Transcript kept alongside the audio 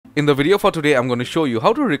In the video for today, I'm going to show you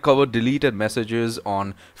how to recover deleted messages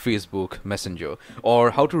on Facebook Messenger,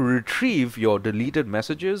 or how to retrieve your deleted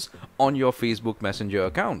messages on your Facebook Messenger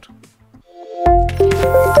account.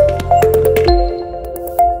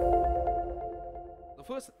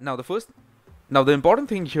 The important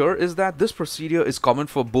thing here is that this procedure is common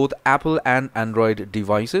for both Apple and Android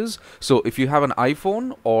devices. So if you have an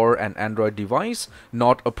iPhone or an Android device,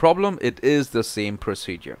 not a problem, it is the same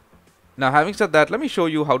procedure. Now, having said that, let me show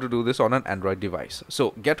you how to do this on an Android device.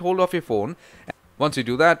 So get hold of your phone. Once you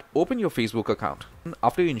do that, open your Facebook account.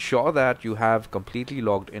 After you ensure that you have completely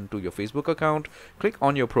logged into your Facebook account, click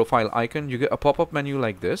on your profile icon. You get a pop-up menu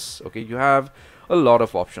like this. Okay, you have a lot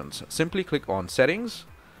of options. Simply click on settings.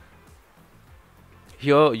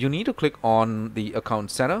 Here you need to click on the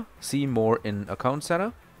account center, see more in account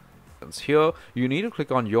center. Here you need to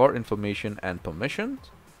click on your information and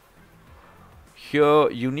permissions. Here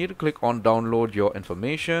you need to click on download your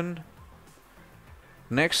information.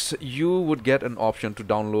 Next, you would get an option to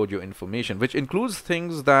download your information, which includes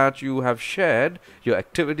things that you have shared, your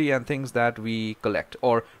activity, and things that we collect,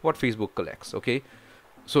 or what Facebook collects. Okay,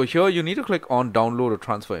 so here you need to click on download or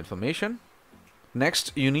transfer information.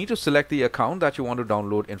 Next, you need to select the account that you want to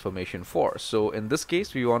download information for. So in this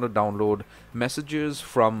case, we want to download messages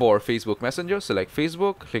for Facebook Messenger. Select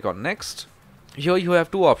Facebook, click on next. Here you have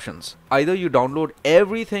two options. Either you download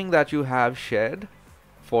everything that you have shared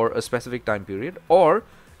for a specific time period, or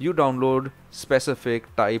you download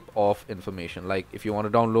specific type of information. Like if you want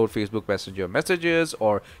to download Facebook Messenger messages,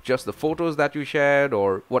 or just the photos that you shared,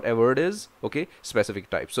 or whatever it is, okay, specific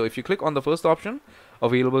type. So if you click on the first option,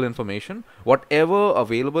 available information, whatever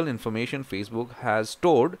available information Facebook has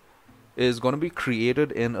stored is going to be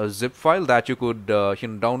created in a zip file that you could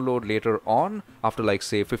download later on after, like,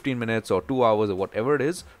 say 15 minutes or 2 hours or whatever it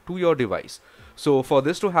is, to your device. So for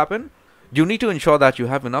this to happen, you need to ensure that you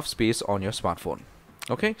have enough space on your smartphone.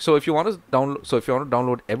 Okay, so if you want to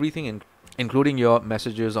download everything, including your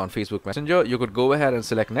messages on Facebook Messenger, you could go ahead and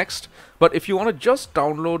select next. But if you want to just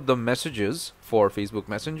download the messages for Facebook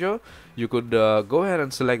Messenger, you could go ahead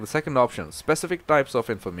and select the second option, specific types of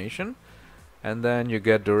information, and then you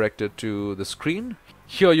get directed to the screen.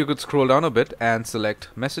 Here you could scroll down a bit and select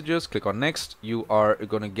messages, click on next. You are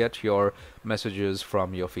going to get your messages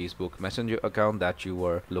from your Facebook Messenger account that you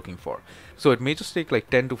were looking for. So it may just take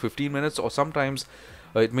like 10 to 15 minutes, or sometimes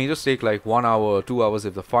it may just take like 1 hour or 2 hours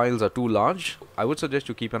if the files are too large. I would suggest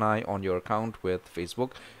you keep an eye on your account with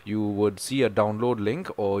Facebook. You would see a download link,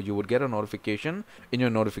 or you would get a notification in your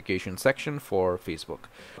notification section for Facebook.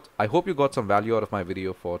 I hope you got some value out of my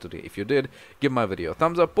video for today. If you did, give my video a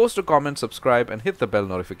thumbs up, post a comment, subscribe, and hit the bell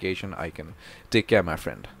notification icon. Take care, my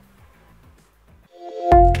friend.